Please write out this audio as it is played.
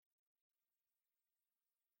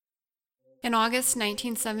In August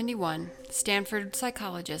 1971, Stanford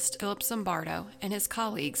psychologist Philip Zimbardo and his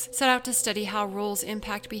colleagues set out to study how rules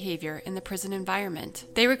impact behavior in the prison environment.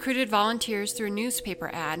 They recruited volunteers through a newspaper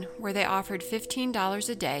ad where they offered $15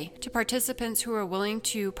 a day to participants who were willing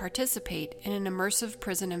to participate in an immersive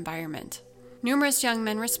prison environment. Numerous young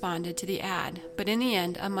men responded to the ad, but in the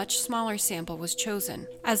end, a much smaller sample was chosen,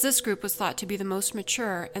 as this group was thought to be the most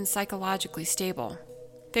mature and psychologically stable.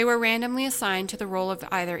 They were randomly assigned to the role of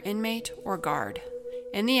either inmate or guard.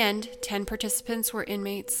 In the end, 10 participants were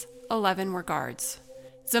inmates, 11 were guards.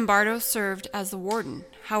 Zimbardo served as the warden,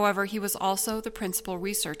 however, he was also the principal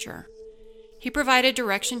researcher. He provided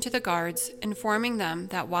direction to the guards, informing them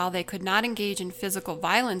that while they could not engage in physical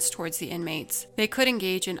violence towards the inmates, they could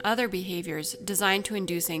engage in other behaviors designed to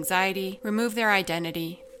induce anxiety, remove their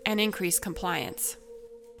identity, and increase compliance.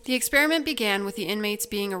 The experiment began with the inmates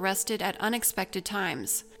being arrested at unexpected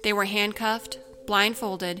times. They were handcuffed,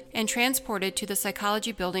 blindfolded, and transported to the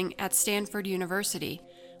psychology building at Stanford University,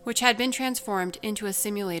 which had been transformed into a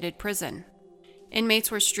simulated prison. Inmates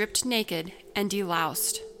were stripped naked and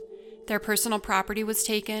deloused. Their personal property was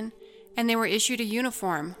taken, and they were issued a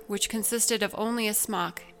uniform which consisted of only a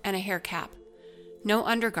smock and a hair cap. No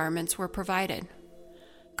undergarments were provided.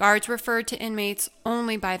 Guards referred to inmates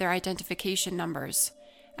only by their identification numbers,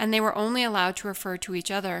 and they were only allowed to refer to each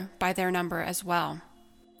other by their number as well.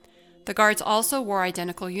 The guards also wore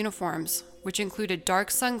identical uniforms, which included dark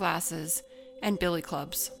sunglasses and billy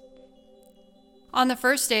clubs. On the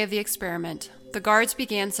first day of the experiment, the guards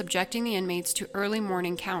began subjecting the inmates to early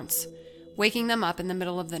morning counts, waking them up in the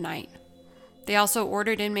middle of the night. They also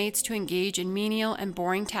ordered inmates to engage in menial and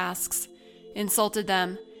boring tasks, insulted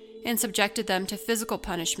them, and subjected them to physical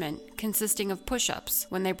punishment consisting of push-ups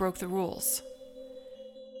when they broke the rules.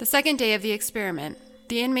 The second day of the experiment,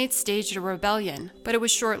 the inmates staged a rebellion, but it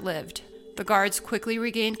was short-lived. The guards quickly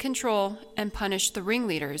regained control and punished the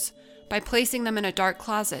ringleaders by placing them in a dark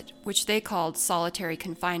closet, which they called solitary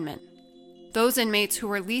confinement. Those inmates who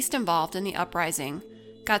were least involved in the uprising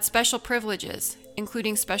got special privileges,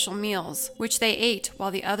 including special meals, which they ate while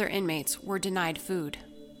the other inmates were denied food.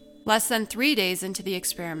 Less than 3 days into the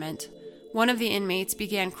experiment, one of the inmates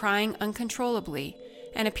began crying uncontrollably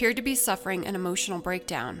and appeared to be suffering an emotional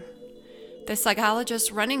breakdown. The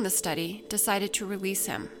psychologist running the study decided to release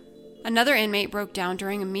him. Another inmate broke down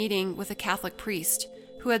during a meeting with a Catholic priest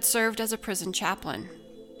who had served as a prison chaplain.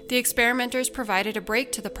 The experimenters provided a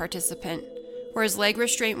break to the participant, where his leg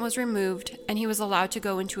restraint was removed and he was allowed to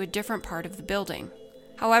go into a different part of the building.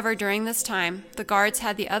 However, during this time, the guards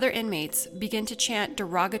had the other inmates begin to chant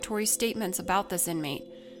derogatory statements about this inmate,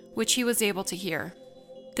 which he was able to hear.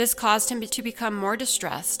 This caused him to become more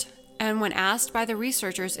distressed, and when asked by the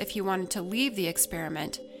researchers if he wanted to leave the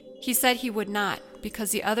experiment, he said he would not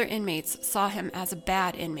because the other inmates saw him as a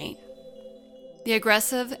bad inmate. The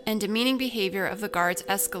aggressive and demeaning behavior of the guards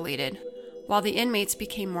escalated, while the inmates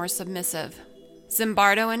became more submissive.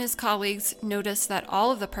 Zimbardo and his colleagues noticed that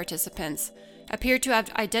all of the participants appeared to have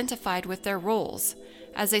identified with their roles,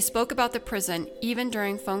 as they spoke about the prison even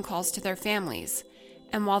during phone calls to their families,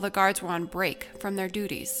 and while the guards were on break from their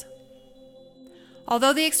duties.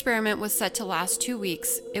 Although the experiment was set to last 2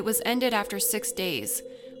 weeks, it was ended after 6 days,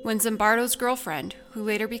 when Zimbardo's girlfriend, who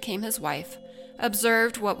later became his wife,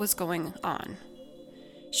 observed what was going on.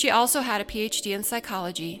 She also had a PhD in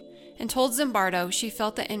psychology and told Zimbardo she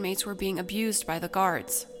felt the inmates were being abused by the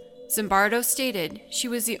guards. Zimbardo stated she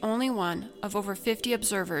was the only one of over 50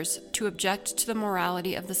 observers to object to the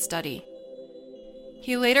morality of the study.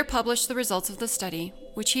 He later published the results of the study,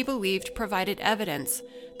 which he believed provided evidence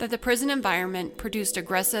that the prison environment produced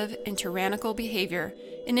aggressive and tyrannical behavior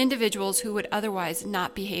in individuals who would otherwise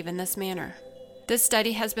not behave in this manner. This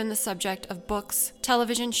study has been the subject of books,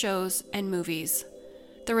 television shows, and movies.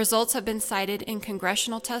 The results have been cited in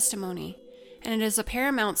congressional testimony, and it is a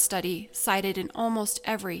paramount study cited in almost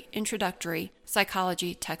every introductory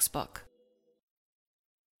psychology textbook.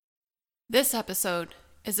 This episode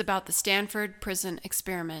is about the Stanford Prison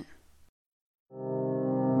Experiment.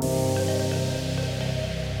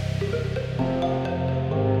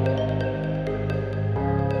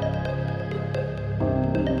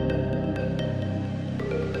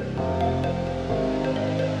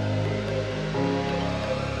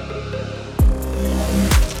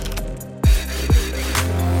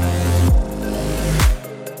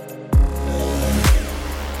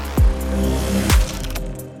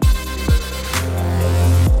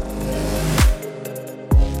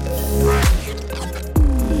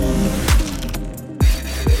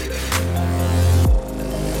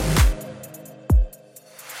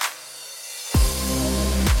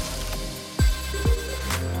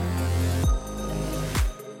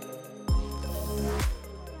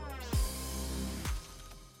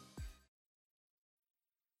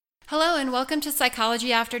 and welcome to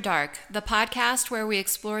Psychology After Dark, the podcast where we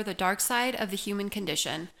explore the dark side of the human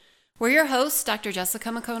condition. We're your hosts, Dr. Jessica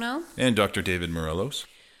McCono. And Dr. David Morelos.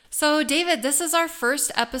 So, David, this is our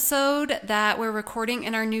first episode that we're recording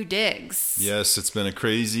in our new digs. Yes, it's been a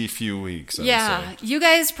crazy few weeks. You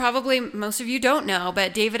guys probably, most of you don't know,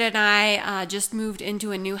 but David and I just moved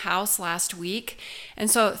into a new house last week.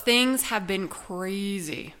 And so things have been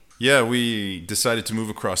crazy. Yeah, we decided to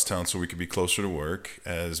move across town so we could be closer to work.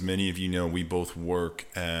 As many of you know, we both work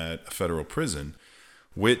at a federal prison,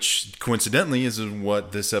 which coincidentally is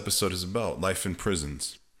what this episode is about, life in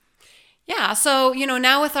prisons. Yeah, so,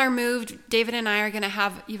 now with our move, David and I are going to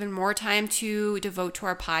have even more time to devote to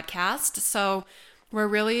our podcast. So we're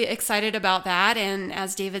really excited about that. And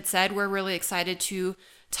as David said, we're really excited to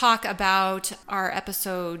talk about our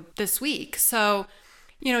episode this week. So,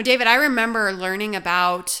 David, I remember learning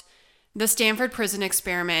about the Stanford Prison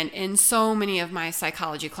Experiment in so many of my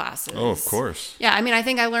psychology classes. Oh, of course. Yeah, I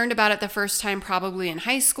think I learned about it the first time probably in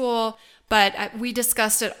high school, but we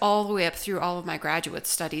discussed it all the way up through all of my graduate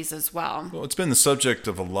studies as well. Well, it's been the subject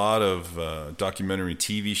of a lot of documentary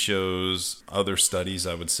TV shows, other studies,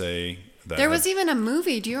 I would say. There was even a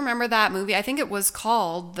movie. Do you remember that movie? I think it was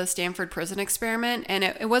called The Stanford Prison Experiment, and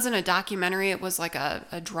it wasn't a documentary. It was like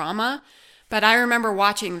a drama. But I remember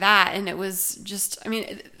watching that, and it was just,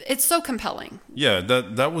 it's so compelling. Yeah,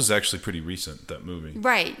 that was actually pretty recent, that movie.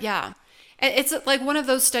 Right, yeah. It's like one of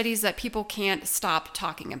those studies that people can't stop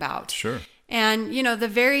talking about. Sure. And, the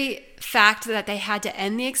very fact that they had to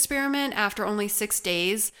end the experiment after only 6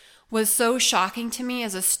 days was so shocking to me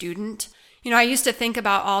as a student. I used to think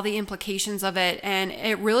about all the implications of it, and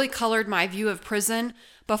it really colored my view of prison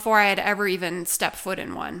before I had ever even stepped foot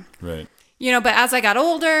in one. Right. But as I got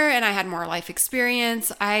older and I had more life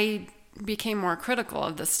experience, I became more critical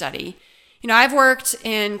of the study. I've worked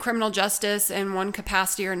in criminal justice in one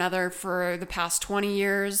capacity or another for the past 20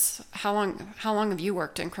 years. How long have you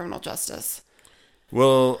worked in criminal justice?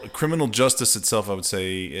 Well, criminal justice itself, I would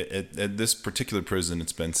say, at this particular prison,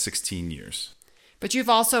 it's been 16 years. But you've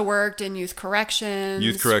also worked in youth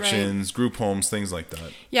corrections. Right? Group homes, things like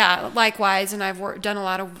that. Yeah, likewise. And I've done a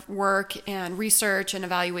lot of work and research and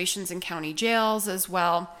evaluations in county jails as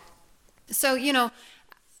well. So,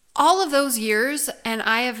 all of those years, and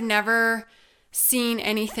I have never seen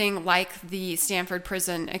anything like the Stanford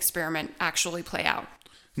Prison Experiment actually play out.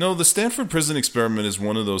 No, the Stanford Prison Experiment is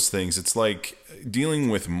one of those things. It's like dealing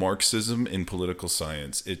with Marxism in political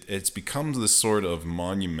science. It's become this sort of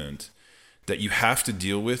monument that you have to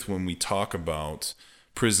deal with when we talk about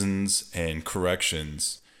prisons and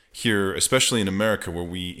corrections here, especially in America, where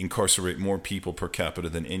we incarcerate more people per capita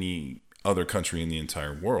than any other country in the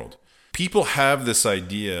entire world. People have this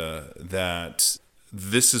idea that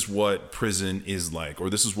this is what prison is like, or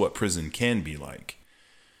this is what prison can be like.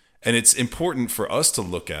 And it's important for us to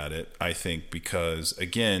look at it, I think, because,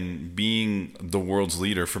 again, being the world's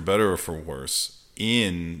leader, for better or for worse,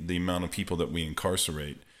 in the amount of people that we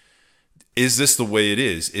incarcerate, is this the way it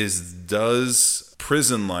is? Does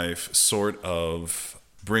prison life sort of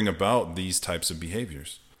bring about these types of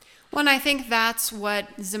behaviors? Well, and I think that's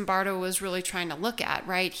what Zimbardo was really trying to look at,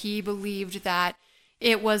 right? He believed that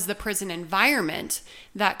it was the prison environment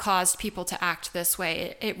that caused people to act this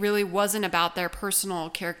way. It really wasn't about their personal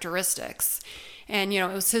characteristics. And, it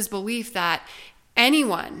was his belief that any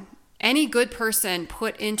good person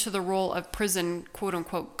put into the role of prison, quote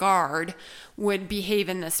unquote, guard would behave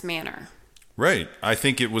in this manner. Right. I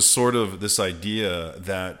think it was sort of this idea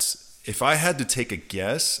that if I had to take a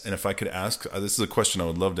guess, and if I could ask, this is a question I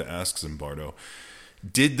would love to ask Zimbardo,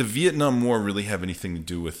 did the Vietnam War really have anything to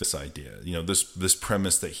do with this idea? This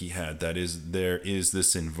premise that he had, that is, there is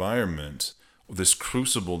this environment, this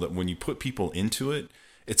crucible that when you put people into it,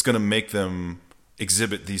 it's going to make them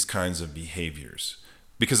exhibit these kinds of behaviors.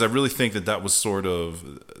 Because I really think that was sort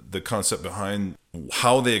of the concept behind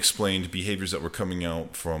how they explained behaviors that were coming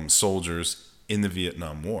out from soldiers in the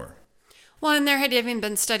Vietnam War. Well, and there had even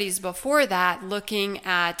been studies before that looking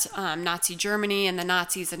at Nazi Germany and the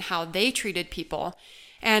Nazis and how they treated people.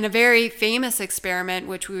 And a very famous experiment,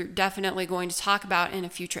 which we're definitely going to talk about in a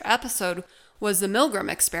future episode, was the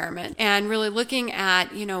Milgram experiment. And really looking at,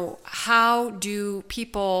 how do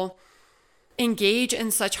people engage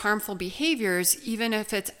in such harmful behaviors, even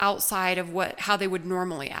if it's outside of how they would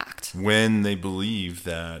normally act. When they believe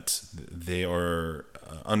that they are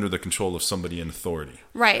under the control of somebody in authority.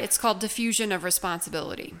 Right. It's called diffusion of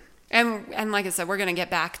responsibility. And like I said, we're going to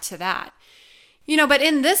get back to that. But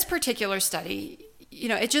in this particular study,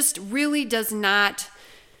 it just really does not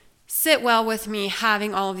sit well with me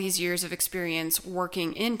having all of these years of experience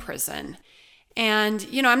working in prison. And,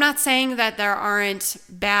 I'm not saying that there aren't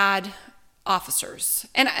bad officers.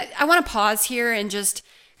 And I want to pause here and just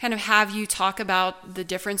kind of have you talk about the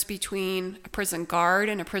difference between a prison guard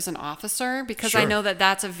and a prison officer, because I know that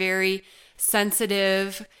that's a very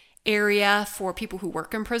sensitive area for people who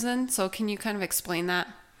work in prison. So can you kind of explain that?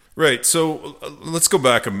 Right. So let's go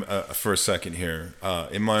back for a second here.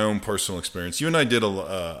 In my own personal experience, you and I did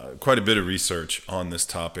quite a bit of research on this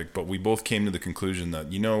topic, but we both came to the conclusion that,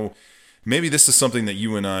 maybe this is something that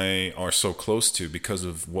you and I are so close to because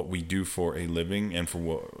of what we do for a living and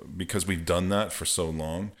because we've done that for so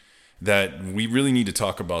long, that we really need to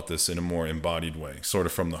talk about this in a more embodied way, sort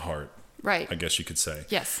of from the heart. Right. I guess you could say.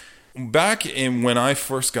 Yes. Back when I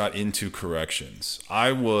first got into corrections,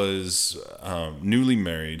 I was newly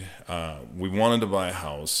married. We wanted to buy a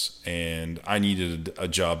house, and I needed a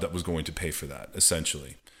job that was going to pay for that,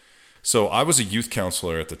 essentially. So I was a youth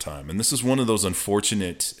counselor at the time, and this is one of those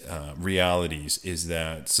unfortunate realities, is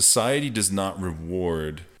that society does not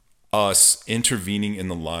reward us intervening in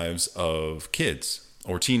the lives of kids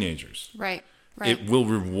or teenagers. Right. Right. It will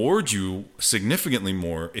reward you significantly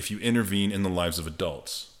more if you intervene in the lives of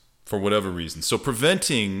adults, for whatever reason. So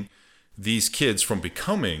preventing these kids from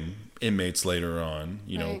becoming inmates later on,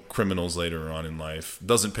 Right. criminals later on in life,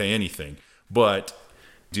 doesn't pay anything. But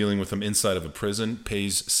dealing with them inside of a prison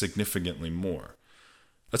pays significantly more.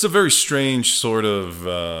 That's a very strange sort of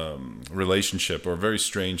relationship, or a very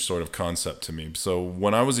strange sort of concept to me. So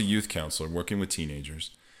when I was a youth counselor working with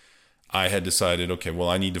teenagers, I had decided, okay, well,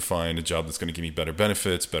 I need to find a job that's going to give me better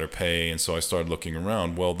benefits, better pay. And so I started looking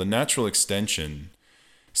around. Well, the natural extension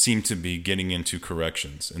seemed to be getting into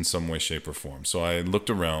corrections in some way, shape, or form. So I looked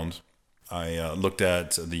around. I looked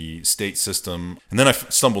at the state system, and then I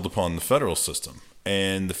stumbled upon the federal system.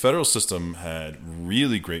 And the federal system had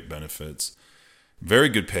really great benefits, very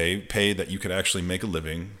good pay that you could actually make a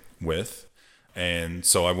living with. And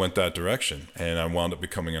so I went that direction, and I wound up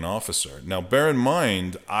becoming an officer. Now, bear in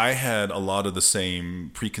mind, I had a lot of the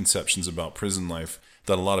same preconceptions about prison life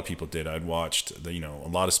that a lot of people did. I'd watched, a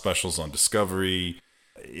lot of specials on Discovery,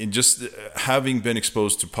 and just having been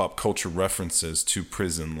exposed to pop culture references to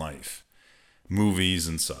prison life, movies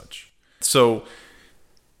and such. So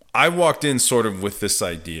I walked in sort of with this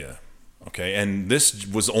idea, okay? And this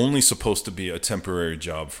was only supposed to be a temporary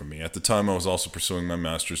job for me. At the time, I was also pursuing my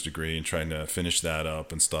master's degree and trying to finish that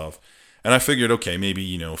up and stuff. And I figured, okay,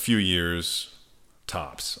 maybe, a few years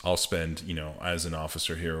tops I'll spend, as an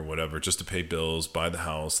officer here or whatever, just to pay bills, buy the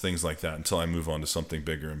house, things like that, until I move on to something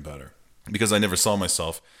bigger and better. Because I never saw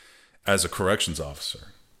myself as a corrections officer.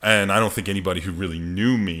 And I don't think anybody who really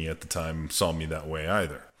knew me at the time saw me that way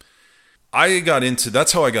either.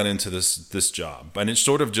 That's how I got into this job. And it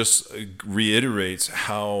sort of just reiterates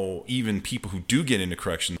how even people who do get into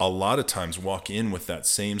corrections a lot of times walk in with that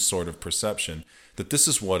same sort of perception that this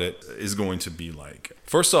is what it is going to be like.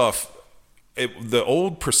 First off, the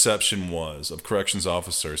old perception of corrections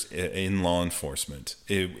officers in law enforcement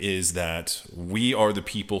is that we are the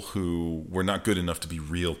people who were not good enough to be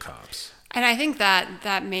real cops. And I think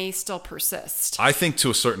that may still persist. I think to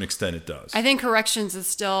a certain extent it does. I think corrections is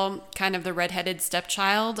still kind of the redheaded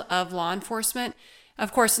stepchild of law enforcement.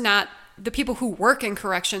 Of course, not the people who work in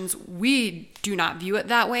corrections. We do not view it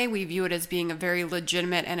that way. We view it as being a very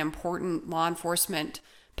legitimate and important law enforcement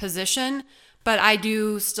position. But I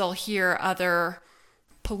do still hear other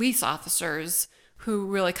police officers who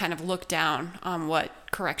really kind of look down on what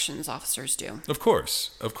corrections officers do. Of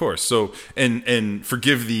course. So, and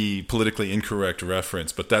forgive the politically incorrect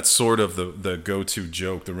reference, but that's sort of the go-to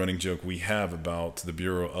joke, the running joke we have about the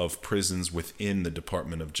Bureau of Prisons within the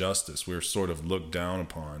Department of Justice. We're sort of looked down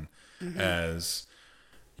upon as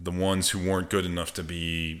the ones who weren't good enough to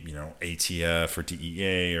be, ATF or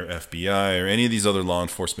DEA or FBI or any of these other law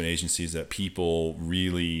enforcement agencies that people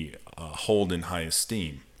really hold in high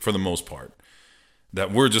esteem for the most part. That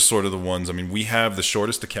we're just sort of the ones, we have the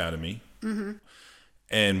shortest academy,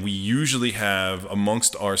 and we usually have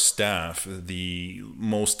amongst our staff the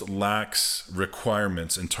most lax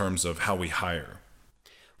requirements in terms of how we hire.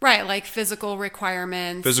 Right, like physical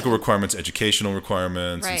requirements. Educational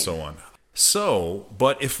requirements, right. And so on. So,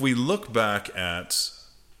 but if we look back at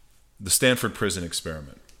the Stanford Prison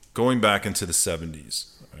Experiment, going back into the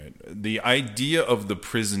 70s, right, the idea of the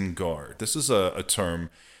prison guard, this is a term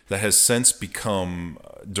that has since become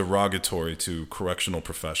derogatory to correctional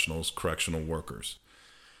professionals, correctional workers.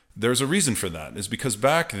 There's a reason for that. It's because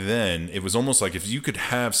back then, it was almost like if you could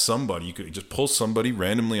have somebody, you could just pull somebody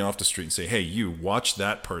randomly off the street and say, hey, you watch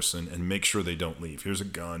that person and make sure they don't leave. Here's a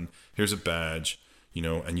gun, here's a badge,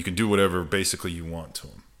 and you can do whatever basically you want to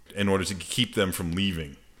them in order to keep them from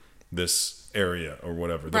leaving this area or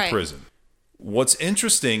whatever, the right. prison. What's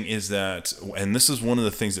interesting is that, and this is one of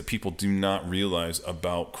the things that people do not realize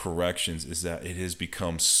about corrections, is that it has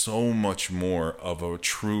become so much more of a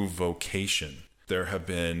true vocation. There have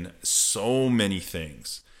been so many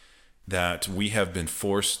things that we have been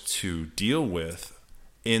forced to deal with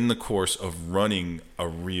in the course of running a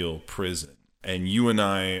real prison. And you and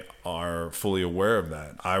I are fully aware of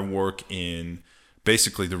that. I work in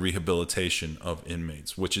basically the rehabilitation of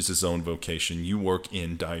inmates, which is his own vocation. You work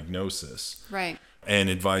in diagnosis. Right. And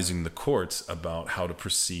advising the courts about how to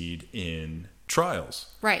proceed in trials.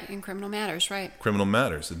 Right, in criminal matters, right. Criminal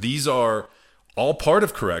matters. These are all part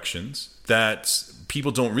of corrections that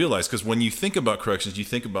people don't realize, because when you think about corrections, you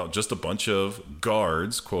think about just a bunch of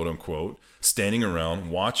guards, quote unquote, standing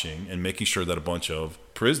around watching and making sure that a bunch of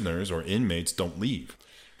prisoners or inmates don't leave.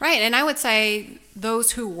 Right, and I would say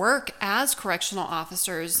those who work as correctional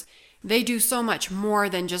officers, they do so much more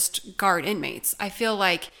than just guard inmates. I feel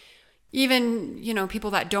like even, people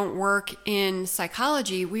that don't work in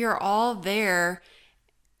psychology, we are all there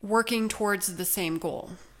working towards the same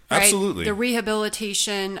goal. Right? Absolutely. The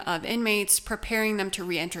rehabilitation of inmates, preparing them to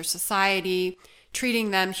reenter society, treating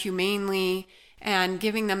them humanely, and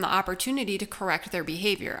giving them the opportunity to correct their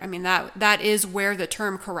behavior. I mean, that is where the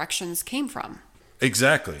term corrections came from.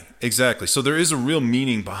 Exactly. So there is a real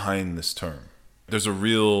meaning behind this term. There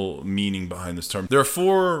are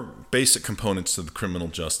 4 basic components to the criminal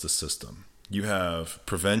justice system. You have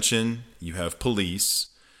prevention, you have police,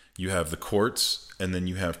 you have the courts, and then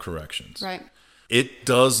you have corrections. Right. It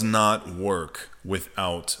does not work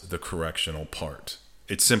without the correctional part.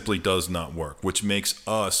 It simply does not work, which makes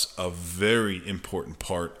us a very important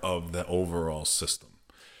part of the overall system.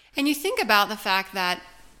 And you think about the fact that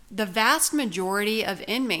the vast majority of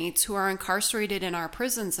inmates who are incarcerated in our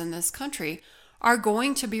prisons in this country are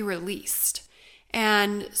going to be released.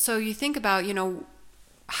 And so you think about,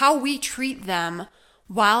 how we treat them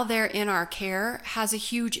while they're in our care has a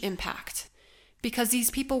huge impact, because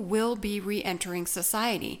these people will be re-entering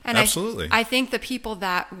society. And absolutely. I think the people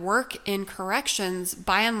that work in corrections,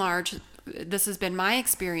 by and large, this has been my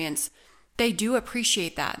experience, they do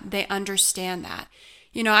appreciate that. They understand that.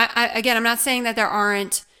 I'm not saying that there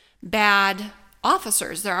aren't bad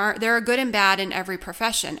officers. There are good and bad in every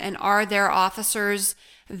profession. And are there officers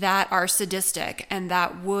that are sadistic and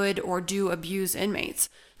that would or do abuse inmates?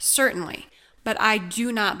 Certainly. But I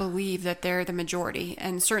do not believe that they're the majority.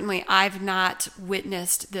 And certainly I've not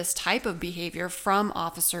witnessed this type of behavior from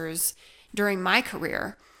officers during my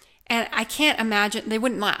career. And I can't imagine, they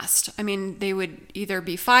wouldn't last. I mean, they would either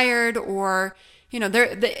be fired or,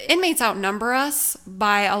 the inmates outnumber us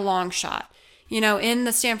by a long shot. In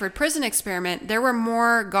the Stanford Prison Experiment, there were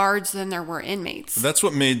more guards than there were inmates. That's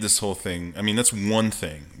what made this whole thing. I mean, that's one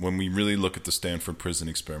thing. When we really look at the Stanford Prison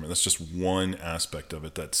Experiment, that's just one aspect of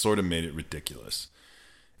it that sort of made it ridiculous.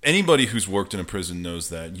 Anybody who's worked in a prison knows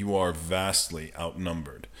that you are vastly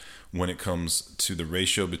outnumbered when it comes to the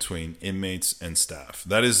ratio between inmates and staff.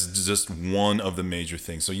 That is just one of the major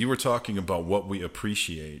things. So you were talking about what we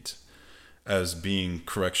appreciate as being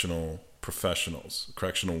correctional professionals,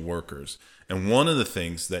 correctional workers. And one of the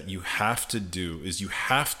things that you have to do is you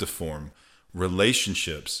have to form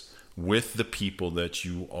relationships with the people that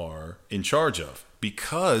you are in charge of,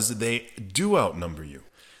 because they do outnumber you.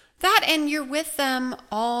 That, and you're with them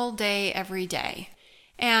all day, every day.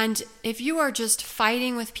 And if you are just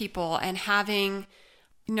fighting with people and having,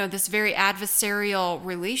 this very adversarial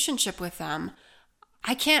relationship with them,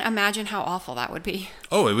 I can't imagine how awful that would be.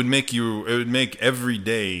 Oh, it would make every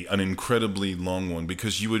day an incredibly long one,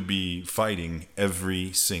 because you would be fighting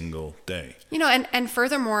every single day. And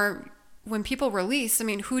furthermore, when people release,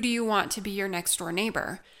 who do you want to be your next door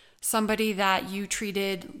neighbor? Somebody that you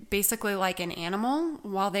treated basically like an animal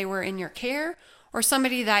while they were in your care, or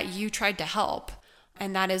somebody that you tried to help,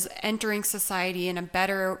 and that is entering society in a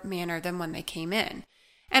better manner than when they came in?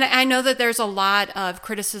 And I know that there's a lot of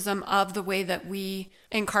criticism of the way that we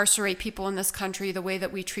incarcerate people in this country, the way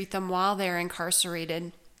that we treat them while they're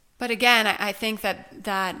incarcerated. But again, I think that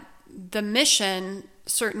the mission,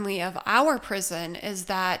 certainly of our prison, is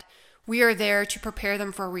that we are there to prepare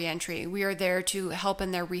them for reentry. We are there to help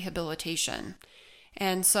in their rehabilitation.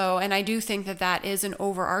 And I do think that is an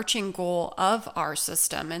overarching goal of our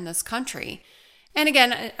system in this country. And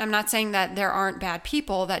again, I'm not saying that there aren't bad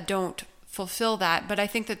people that don't fulfill that, but I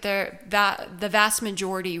think that the vast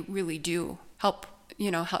majority really do help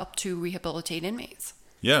to rehabilitate inmates.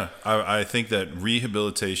 Yeah, I think that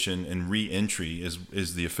rehabilitation and reentry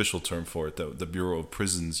is the official term for it that the Bureau of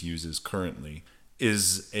Prisons uses currently,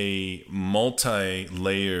 is a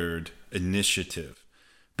multi-layered initiative.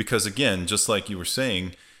 Because again, just like you were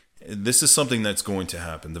saying, This is something that's going to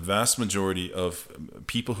happen. The vast majority of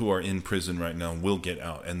people who are in prison right now will get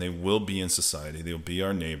out, and they will be in society. They'll be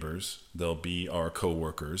our neighbors. They'll be our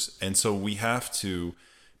coworkers. And so we have to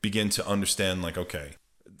begin to understand, like, okay,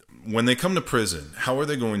 when they come to prison, how are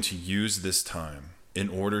they going to use this time in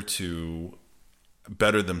order to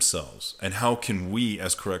better themselves? And how can we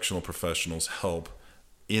as correctional professionals help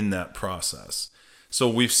in that process? So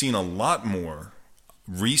we've seen a lot more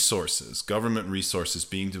resources, government resources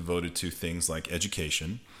being devoted to things like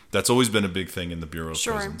education. That's always been a big thing in the Bureau of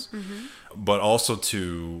Prisons. But also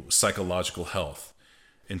to psychological health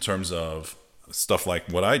in terms of stuff like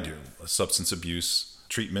what I do, substance abuse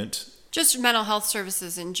treatment. Just mental health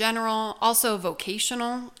services in general, also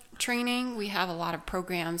vocational training. We have a lot of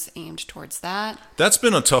programs aimed towards that. That's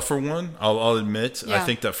been a tougher one, I'll admit. Yeah. I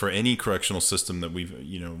think that for any correctional system that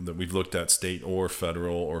we've looked at, state or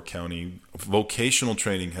federal or county, vocational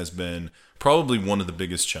training has been probably one of the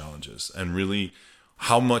biggest challenges. And really,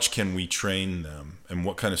 how much can we train them and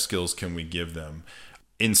what kind of skills can we give them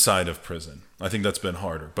inside of prison? I think that's been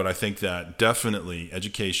harder. But I think that definitely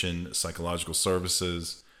education, psychological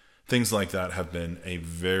services, things like that have been a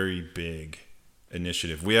very big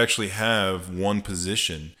initiative. We actually have one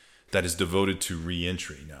position that is devoted to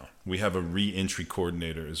reentry now. We have a reentry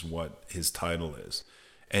coordinator is what his title is.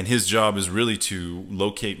 And his job is really to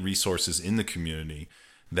locate resources in the community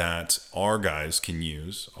that our guys can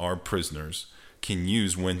use, our prisoners can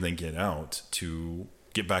use when they get out to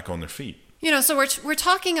get back on their feet. So we're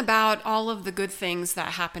talking about all of the good things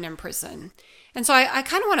that happen in prison. And so I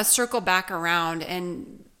kind of want to circle back around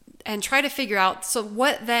and try to figure out, so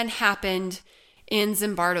what then happened in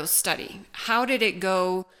Zimbardo's study? How did it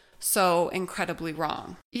go so incredibly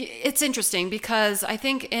wrong? It's interesting because I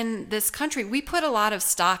think in this country, we put a lot of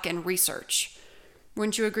stock in research.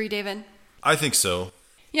 Wouldn't you agree, David? I think so.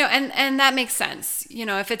 And that makes sense.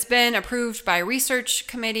 If it's been approved by a research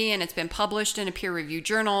committee and it's been published in a peer-reviewed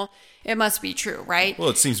journal, it must be true, right? Well,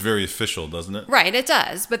 it seems very official, doesn't it? Right, it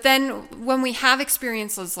does. But then when we have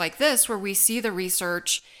experiences like this, where we see the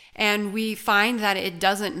research and we find that it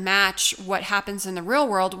doesn't match what happens in the real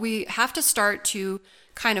world, we have to start to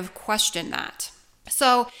kind of question that.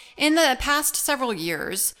 So in the past several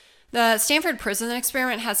years, the Stanford Prison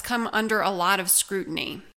Experiment has come under a lot of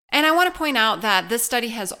scrutiny. And I want to point out that this study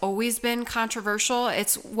has always been controversial.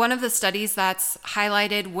 It's one of the studies that's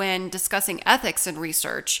highlighted when discussing ethics in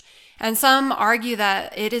research. And some argue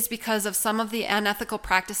that it is because of some of the unethical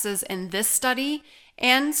practices in this study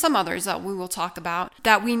and some others that we will talk about,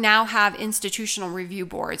 that we now have institutional review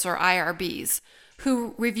boards, or IRBs,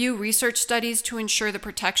 who review research studies to ensure the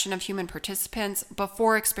protection of human participants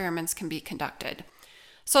before experiments can be conducted.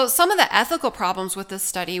 So some of the ethical problems with this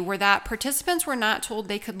study were that participants were not told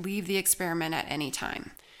they could leave the experiment at any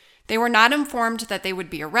time. They were not informed that they would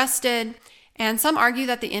be arrested, and some argue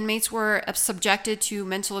that the inmates were subjected to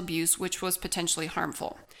mental abuse, which was potentially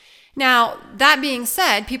harmful. Now, that being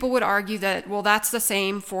said, people would argue that, well, that's the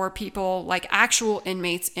same for people like actual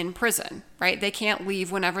inmates in prison, right? They can't leave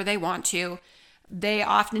whenever they want to. They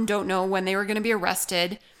often don't know when they were going to be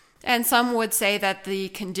arrested. And some would say that the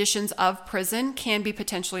conditions of prison can be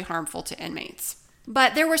potentially harmful to inmates.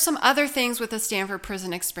 But there were some other things with the Stanford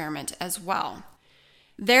Prison Experiment as well.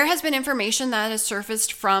 There has been information that has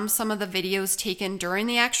surfaced from some of the videos taken during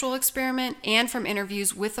the actual experiment and from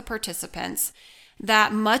interviews with the participants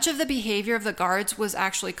that much of the behavior of the guards was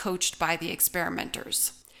actually coached by the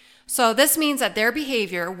experimenters. So this means that their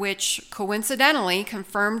behavior, which coincidentally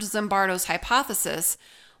confirmed Zimbardo's hypothesis,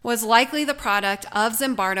 was likely the product of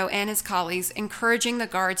Zimbardo and his colleagues encouraging the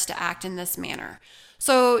guards to act in this manner.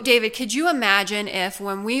 So, David, could you imagine if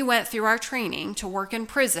when we went through our training to work in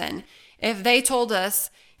prison, if they told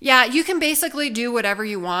us, yeah, you can basically do whatever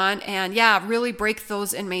you want and, yeah, really break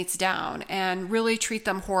those inmates down and really treat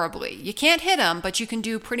them horribly. You can't hit them, but you can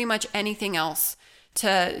do pretty much anything else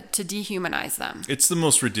to dehumanize them. It's the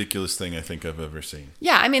most ridiculous thing I think I've ever seen.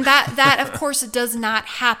 Yeah, I mean, that of course does not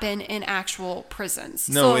happen in actual prisons.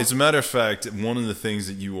 No, as a matter of fact, one of the things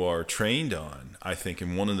that you are trained on, I think,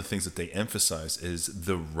 and one of the things that they emphasize is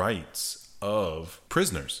the rights of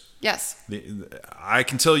prisoners. Yes. I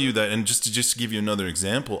can tell you that, and just to give you another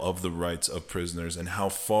example of the rights of prisoners and how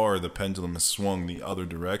far the pendulum has swung the other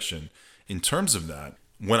direction in terms of that.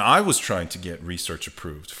 When I was trying to get research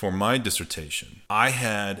approved for my dissertation, I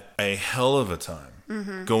had a hell of a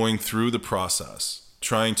time going through the process,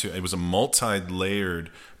 it was a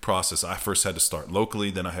multi-layered process. I first had to start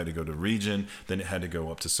locally, then I had to go to region, then it had to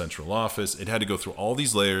go up to central office. It had to go through all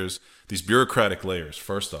these layers, these bureaucratic layers,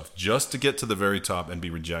 first off, just to get to the very top and be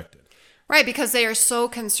rejected. Right, because they are so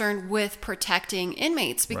concerned with protecting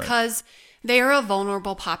inmates because they are a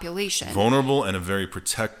vulnerable population. Vulnerable and a very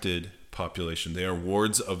protected population. They are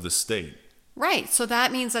wards of the state. Right, so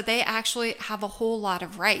that means that they actually have a whole lot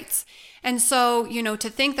of rights. And so, to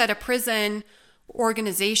think that a prison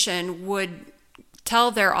organization would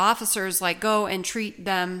tell their officers, like, go and treat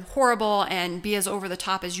them horrible and be as over the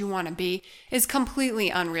top as you want to be is completely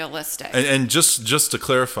unrealistic. And just to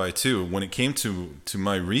clarify too, when it came to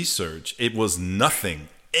my research, it was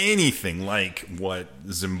anything like what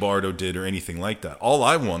Zimbardo did or anything like that. All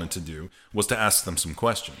I wanted to do was to ask them some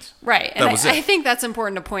questions. Right. That was it. I think that's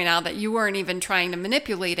important to point out, that you weren't even trying to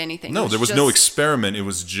manipulate anything. No, there was no experiment. It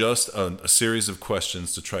was just a series of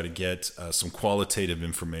questions to try to get some qualitative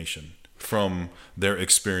information from their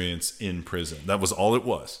experience in prison. That was all it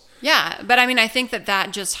was. Yeah, but I think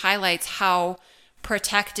that just highlights how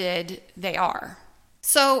protected they are.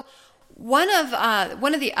 So one of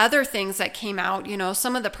the other things that came out,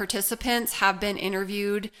 some of the participants have been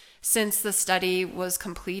interviewed since the study was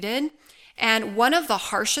completed. And one of the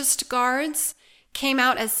harshest guards came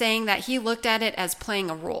out as saying that he looked at it as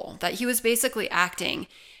playing a role, that he was basically acting,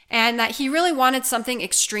 and that he really wanted something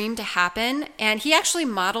extreme to happen. And he actually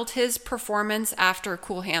modeled his performance after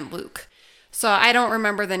Cool Hand Luke. So I don't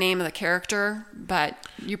remember the name of the character, but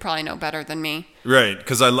you probably know better than me. Right,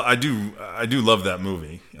 because I do love that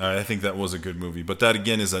movie. I think that was a good movie. But that,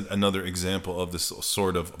 again, is another example of this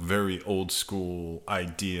sort of very old school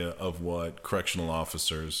idea of what correctional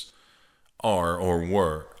officers are or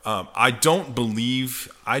were.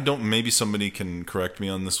 Maybe somebody can correct me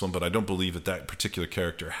on this one, but I don't believe that particular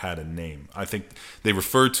character had a name. I think they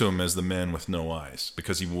referred to him as the man with no eyes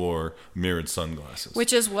because he wore mirrored sunglasses.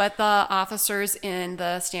 Which is what the officers in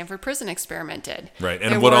the Stanford Prison Experiment did. Right.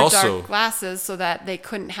 And they wore dark glasses so that they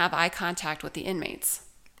couldn't have eye contact with the inmates.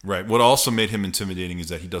 Right. What also made him intimidating is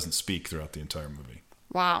that he doesn't speak throughout the entire movie.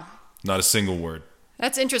 Wow. Not a single word.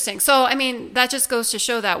 That's interesting. So, that just goes to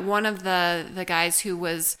show that one of the guys who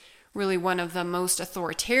was really one of the most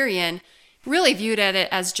authoritarian really viewed at it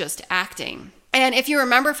as just acting. And if you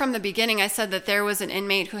remember from the beginning, I said that there was an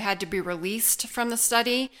inmate who had to be released from the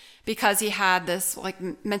study because he had this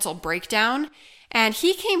mental breakdown. And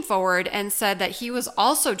he came forward and said that he was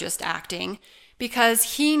also just acting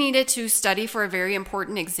because he needed to study for a very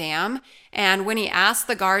important exam. And when he asked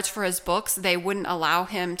the guards for his books, they wouldn't allow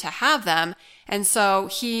him to have them. And so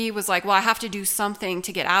he was like, well, I have to do something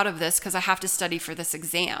to get out of this because I have to study for this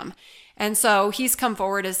exam. And so he's come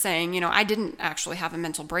forward as saying, I didn't actually have a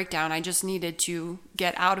mental breakdown. I just needed to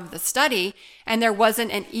get out of the study. And there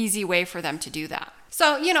wasn't an easy way for them to do that.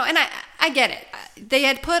 So, and I get it. They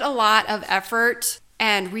had put a lot of effort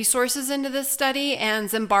and resources into this study, and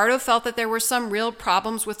Zimbardo felt that there were some real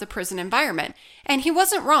problems with the prison environment. And he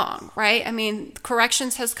wasn't wrong, right?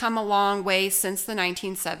 Corrections has come a long way since the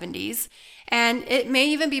 1970s, and it may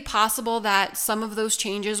even be possible that some of those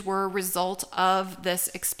changes were a result of this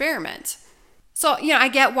experiment. So, I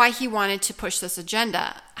get why he wanted to push this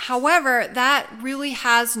agenda. However, that really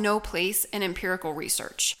has no place in empirical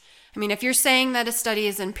research. If you're saying that a study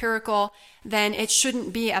is empirical, then it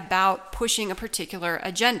shouldn't be about pushing a particular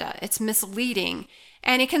agenda. It's misleading,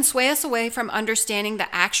 and it can sway us away from understanding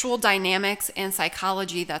the actual dynamics and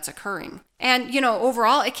psychology that's occurring. And,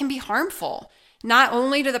 overall, it can be harmful, not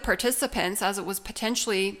only to the participants, as it was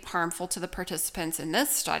potentially harmful to the participants in this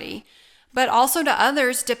study, but also to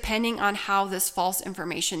others, depending on how this false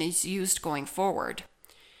information is used going forward.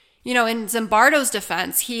 In Zimbardo's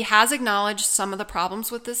defense, he has acknowledged some of the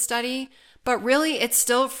problems with this study, but really it's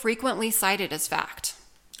still frequently cited as fact.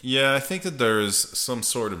 Yeah, I think that there is some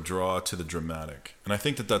sort of draw to the dramatic. And I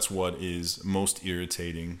think that that's what is most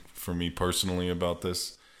irritating for me personally about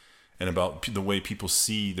this and about the way people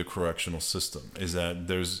see the correctional system, is that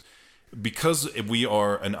because we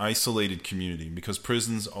are an isolated community, because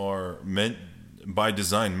prisons are by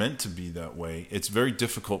design meant to be that way, it's very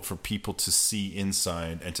difficult for people to see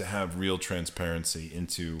inside and to have real transparency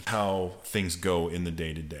into how things go in the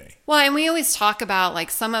day-to-day. Well, and we always talk about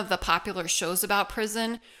some of the popular shows about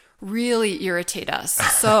prison really irritate us.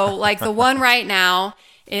 So the one right now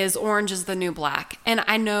is Orange is the New Black. And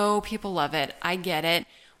I know people love it. I get it.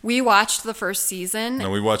 We watched the first season. No,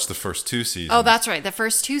 we watched the first 2 seasons. Oh, that's right. The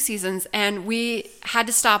first 2 seasons. And we had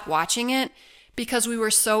to stop watching it because we were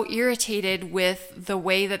so irritated with the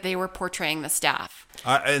way that they were portraying the staff.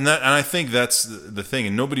 And I think that's the thing.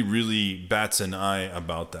 And nobody really bats an eye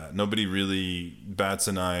about that. Nobody really bats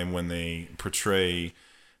an eye when they portray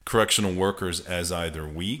correctional workers as either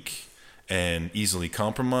weak and easily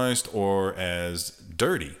compromised or as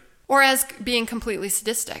dirty. Or as being completely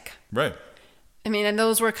sadistic. Right. I mean, and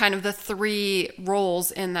those were kind of the three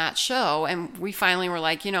roles in that show. And we finally were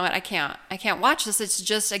like, you know what, I can't watch this. It's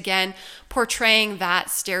just, again, portraying that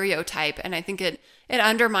stereotype. And I think it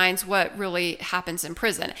undermines what really happens in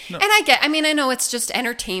prison. No. And I know it's just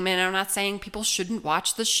entertainment. I'm not saying people shouldn't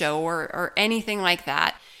watch the show or anything like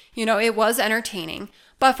that. You know, it was entertaining.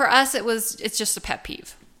 But for us, it's just a pet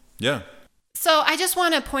peeve. Yeah. So I just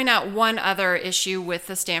want to point out one other issue with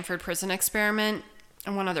the Stanford Prison Experiment,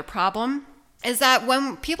 and one other problem is that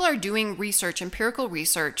when people are doing research, empirical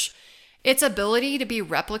research, its ability to be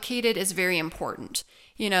replicated is very important.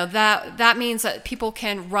 You know, that means that people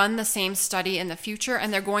can run the same study in the future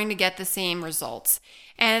and they're going to get the same results.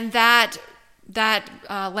 And that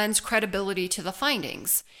lends credibility to the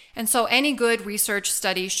findings. And so any good research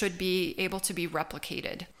study should be able to be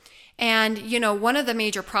replicated. And, you know, one of the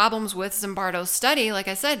major problems with Zimbardo's study, like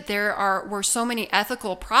I said, were so many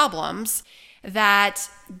ethical problems that,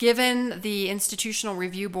 given the institutional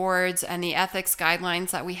review boards and the ethics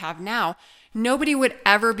guidelines that we have now, nobody would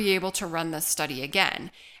ever be able to run this study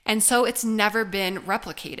again. And so it's never been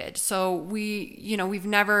replicated. So we've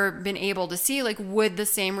never been able to see, like, would the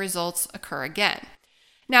same results occur again?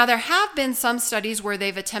 Now, there have been some studies where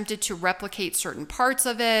they've attempted to replicate certain parts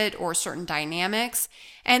of it or certain dynamics.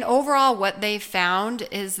 And overall, what they've found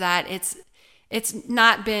is that it's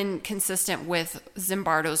not been consistent with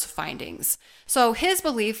Zimbardo's findings. So his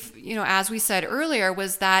belief, you know, as we said earlier,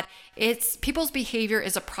 was that people's behavior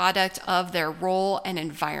is a product of their role and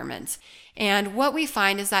environment. And what we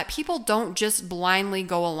find is that people don't just blindly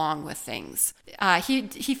go along with things.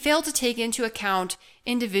 He failed to take into account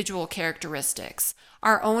individual characteristics,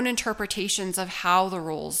 our own interpretations of how the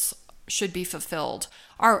rules should be fulfilled,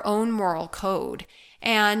 our own moral code.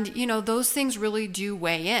 And, you know, those things really do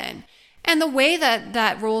weigh in. And the way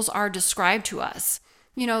that rules are described to us,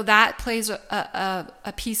 you know, that plays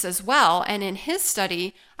a piece as well. And in his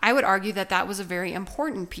study, I would argue that was a very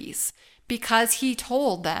important piece, because he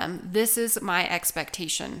told them, this is my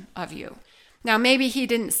expectation of you. Now, maybe he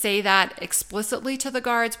didn't say that explicitly to the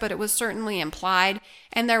guards, but it was certainly implied.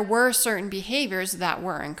 And there were certain behaviors that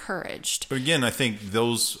were encouraged. But again, I think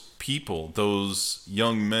those those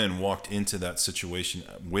young men walked into that situation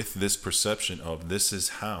with this perception of, this is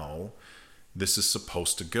how this is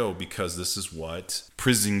supposed to go, because this is what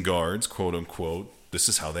prison guards, quote unquote, this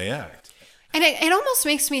is how they act. And it almost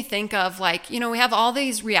makes me think of, like, you know, we have all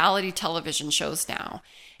these reality television shows now.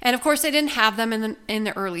 And of course, they didn't have them in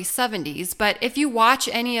the early 70s. But if you watch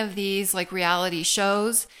any of these, like, reality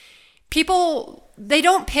shows, they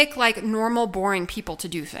don't pick, like, normal, boring people to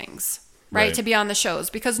do things. Right, to be on the shows,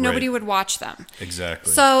 because nobody would watch them.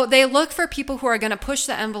 Exactly. So they look for people who are going to push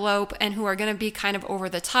the envelope and who are going to be kind of over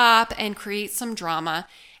the top and create some drama.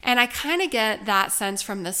 And I kind of get that sense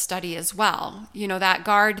from this study as well. You know, that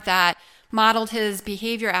guard that modeled his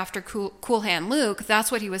behavior after Cool Hand Luke, that's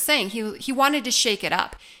what he was saying. He wanted to shake it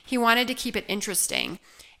up. He wanted to keep it interesting.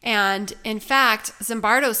 And in fact,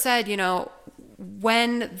 Zimbardo said, you know,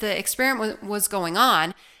 when the experiment was going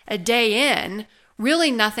on, a day in,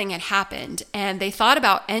 really nothing had happened, and they thought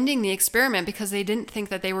about ending the experiment because they didn't think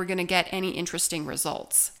that they were going to get any interesting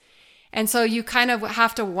results. And so you kind of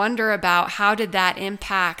have to wonder about, how did that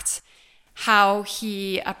impact how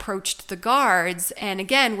he approached the guards? And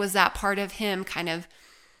again, was that part of him kind of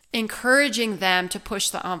encouraging them to push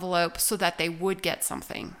the envelope so that they would get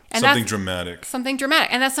something? And something dramatic. Something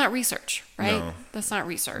dramatic. And that's not research, right? No. That's not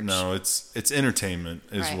research. No, it's entertainment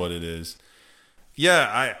is what it is.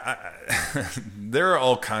 Yeah, I there are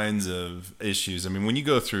all kinds of issues. I mean, when you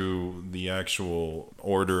go through the actual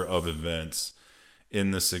order of events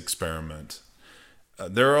in this experiment,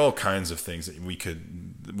 there are all kinds of things that we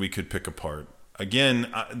could pick apart.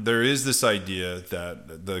 Again, there is this idea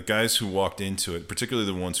that the guys who walked into it,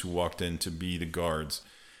 particularly the ones who walked in to be the guards,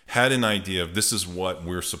 had an idea of, this is what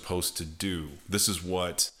we're supposed to do. This is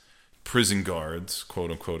what prison guards, quote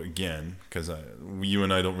unquote, again, because you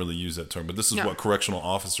and I don't really use that term, but this is what correctional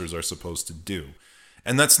officers are supposed to do.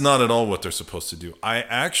 And that's not at all what they're supposed to do. I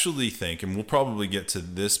actually think, and we'll probably get to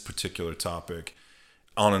this particular topic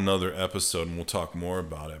on another episode and we'll talk more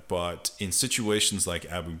about it, but in situations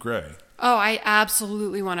like Abu Ghraib. Oh, I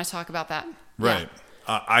absolutely want to talk about that. Right.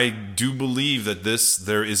 Yeah. I do believe that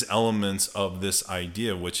there is elements of this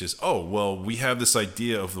idea, which is, we have this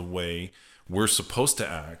idea of the way we're supposed to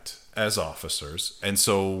act as officers. And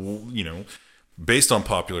so, you know, based on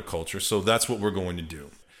popular culture, so that's what we're going to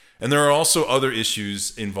do. And there are also other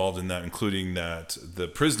issues involved in that, including that the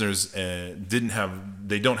prisoners don't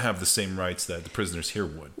have the same rights that the prisoners here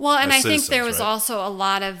would. Well, and I think there was also a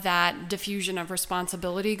lot of that diffusion of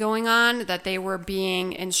responsibility going on, that they were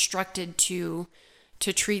being instructed to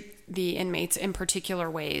to treat the inmates in particular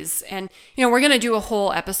ways. And, we're going to do a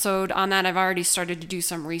whole episode on that. I've already started to do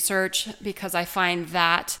some research because I find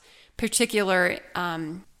that particular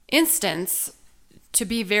instance to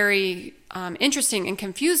be very interesting and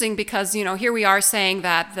confusing because, here we are saying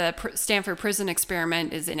that the Stanford prison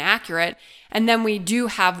experiment is inaccurate. And then we do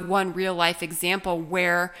have one real life example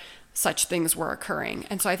where such things were occurring.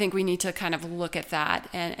 And so I think we need to kind of look at that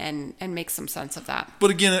and make some sense of that.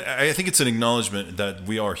 But again, I think it's an acknowledgement that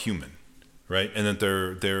we are human, right? And that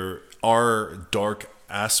there are dark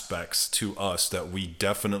aspects to us that we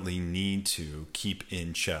definitely need to keep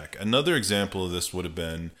in check. Another example of this would have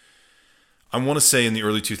been, I want to say in the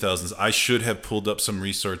early 2000s, I should have pulled up some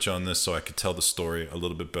research on this so I could tell the story a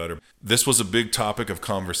little bit better. This was a big topic of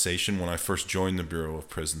conversation when I first joined the Bureau of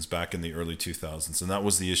Prisons back in the early 2000s, and that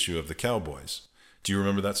was the issue of the cowboys. Do you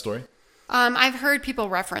remember that story? I've heard people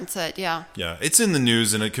reference it, yeah. Yeah, it's in the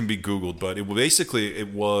news and it can be Googled, but it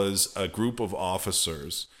was a group of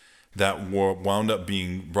officers that wound up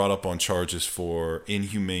being brought up on charges for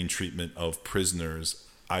inhumane treatment of prisoners,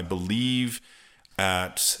 I believe,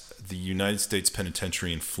 at the United States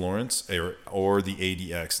Penitentiary in Florence or the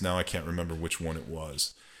ADX. Now I can't remember which one it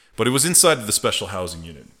was. But it was inside of the Special Housing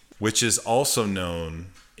Unit, which is also known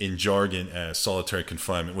in jargon as solitary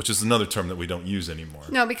confinement, which is another term that we don't use anymore.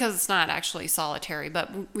 No, because it's not actually solitary, but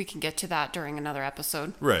we can get to that during another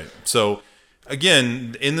episode. Right. So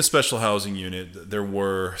again, in the Special Housing Unit, there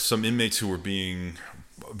were some inmates who were being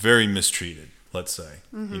very mistreated, let's say.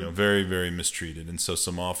 Mm-hmm. Very, very mistreated. And so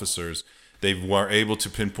some officers, they were able to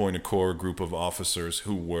pinpoint a core group of officers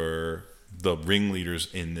who were the ringleaders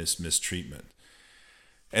in this mistreatment.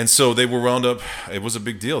 And so they were wound up, it was a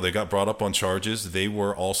big deal. They got brought up on charges. They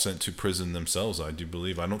were all sent to prison themselves, I do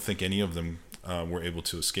believe. I don't think any of them were able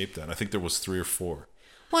to escape that. I think there was 3 or 4.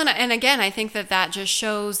 Well, and again, I think that just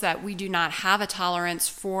shows that we do not have a tolerance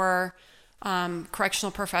for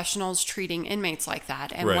correctional professionals treating inmates like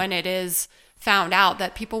that. And right. When it is found out,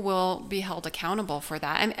 that people will be held accountable for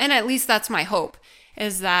that. And at least that's my hope,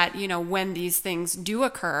 is that, when these things do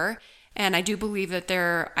occur, and I do believe that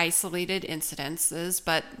they're isolated incidences,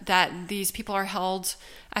 but that these people are held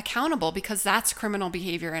accountable because that's criminal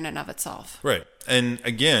behavior in and of itself. Right. And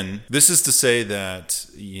again, this is to say that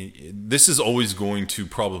this is always going to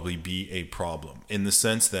probably be a problem in the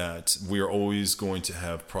sense that we are always going to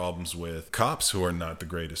have problems with cops who are not the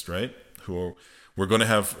greatest, right? We're going to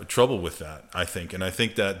have trouble with that, I think. And I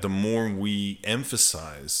think that the more we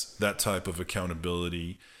emphasize that type of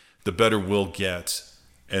accountability, the better we'll get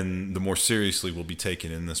and the more seriously we'll be taken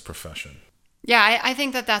in this profession. Yeah, I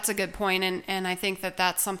think that that's a good point. And I think that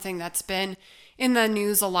that's something that's been in the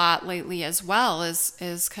news a lot lately as well,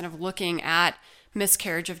 is kind of looking at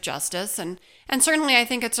miscarriage of justice. And certainly I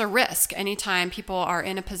think it's a risk anytime people are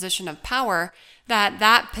in a position of power,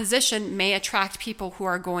 that position may attract people who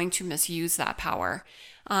are going to misuse that power.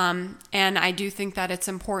 And I do think that it's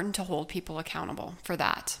important to hold people accountable for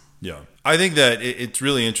that. Yeah. I think that it's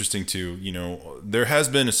really interesting too. There has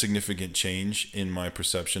been a significant change in my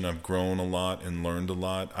perception. I've grown a lot and learned a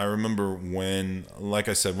lot. I remember like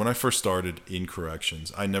I said, when I first started in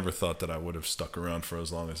corrections, I never thought that I would have stuck around for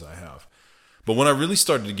as long as I have. But when I really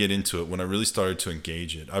started to get into it, when I really started to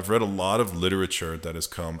engage it, I've read a lot of literature that has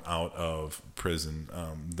come out of prison.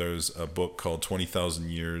 There's a book called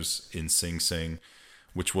 20,000 Years in Sing Sing,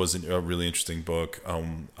 which was a really interesting book.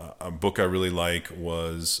 A book I really like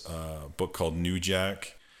was a book called New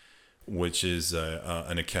Jack, which is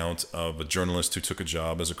an account of a journalist who took a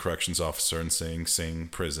job as a corrections officer in Sing Sing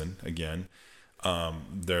prison again.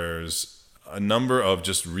 There's a number of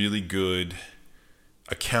just really good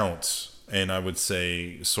accounts, and I would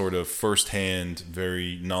say sort of firsthand,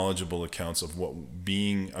 very knowledgeable accounts of what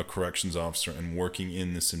being a corrections officer and working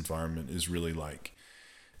in this environment is really like.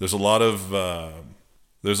 There's a lot of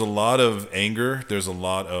anger. There's a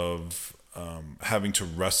lot of having to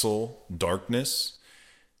wrestle darkness.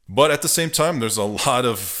 But at the same time, there's a lot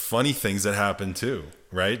of funny things that happen too,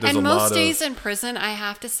 right? There's and most days in prison, I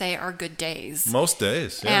have to say, are good days. Most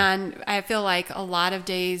days, yeah. And I feel like a lot of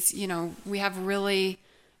days, we have really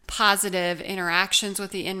positive interactions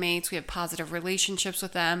with the inmates. We have positive relationships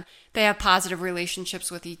with them. They have positive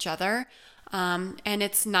relationships with each other. And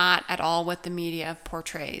it's not at all what the media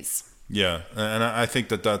portrays. Yeah, and I think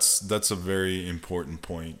that's a very important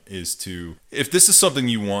point, is to, if this is something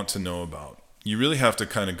you want to know about, you really have to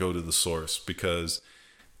kind of go to the source, because,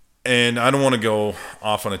 and I don't want to go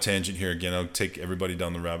off on a tangent here again. I'll take everybody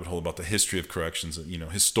down the rabbit hole about the history of corrections,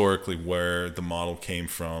 historically where the model came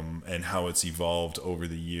from and how it's evolved over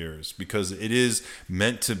the years, because it is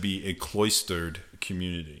meant to be a cloistered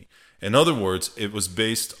community. In other words, it was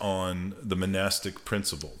based on the monastic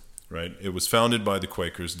principle, right? It was founded by the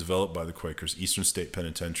Quakers, developed by the Quakers, Eastern State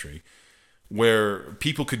Penitentiary, where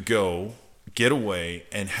people could go, get away,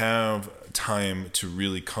 and have time to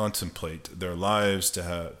really contemplate their lives,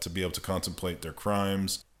 to be able to contemplate their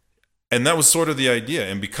crimes. And that was sort of the idea.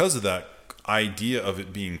 And because of that idea of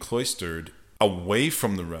it being cloistered away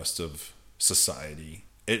from the rest of society,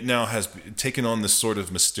 it now has taken on this sort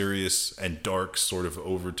of mysterious and dark sort of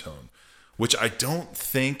overtone, which I don't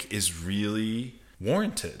think is really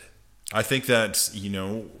warranted. I think that,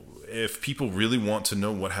 if people really want to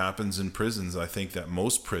know what happens in prisons, I think that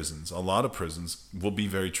most prisons, a lot of prisons, will be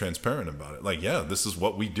very transparent about it. Like, yeah, this is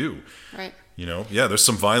what we do. Right. There's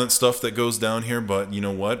some violent stuff that goes down here, but you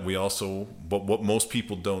know what? But what most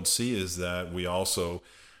people don't see is that we also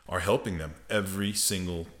are helping them every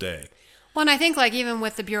single day. Well, and I think even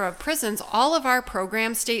with the Bureau of Prisons, all of our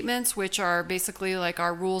program statements, which are basically like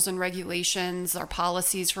our rules and regulations, our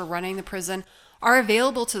policies for running the prison, are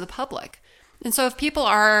available to the public. And so if people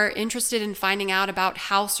are interested in finding out about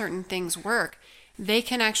how certain things work, they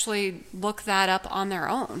can actually look that up on their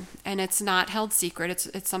own. And it's not held secret.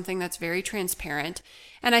 It's something that's very transparent.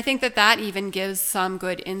 And I think that even gives some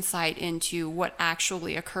good insight into what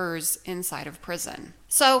actually occurs inside of prison.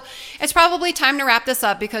 So it's probably time to wrap this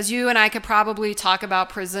up because you and I could probably talk about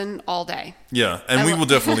prison all day. Yeah, and we will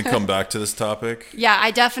definitely come back to this topic. Yeah,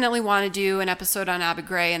 I definitely want to do an episode on Abu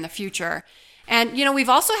Ghraib in the future. And, we've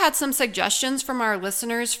also had some suggestions from our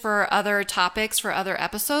listeners for other topics for other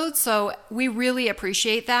episodes. So we really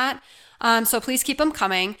appreciate that. So please keep them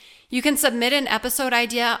coming. You can submit an episode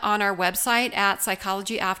idea on our website at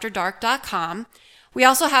psychologyafterdark.com. We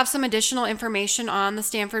also have some additional information on the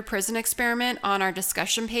Stanford Prison Experiment on our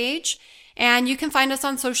discussion page. And you can find us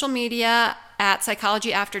on social media at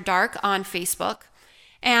Psychology After Dark on Facebook.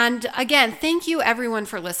 And again, thank you everyone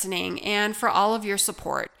for listening and for all of your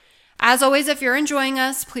support. As always, if you're enjoying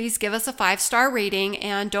us, please give us a 5-star rating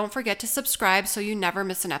and don't forget to subscribe so you never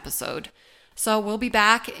miss an episode. So we'll be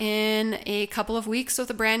back in a couple of weeks with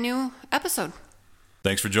a brand new episode.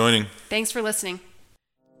 Thanks for joining. Thanks for listening.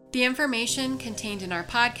 The information contained in our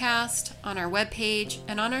podcast, on our webpage,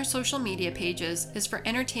 and on our social media pages is for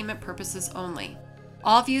entertainment purposes only.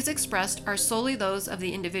 All views expressed are solely those of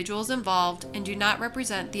the individuals involved and do not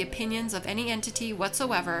represent the opinions of any entity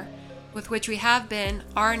whatsoever with which we have been,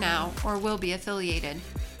 are now, or will be affiliated.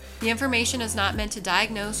 The information is not meant to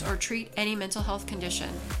diagnose or treat any mental health condition.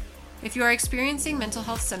 If you are experiencing mental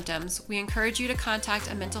health symptoms, we encourage you to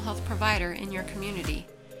contact a mental health provider in your community.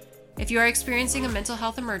 If you are experiencing a mental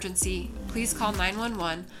health emergency, please call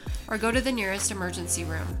 911 or go to the nearest emergency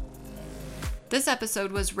room. This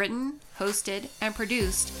episode was written, hosted, and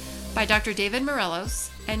produced by Dr. David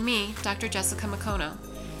Morelos and me, Dr. Jessica McCono.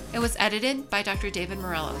 It was edited by Dr. David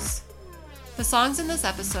Morelos. The songs in this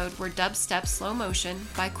episode were Dubstep Slow Motion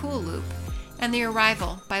by Cool Loop and The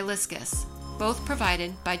Arrival by Liskus, both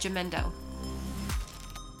provided by Jamendo.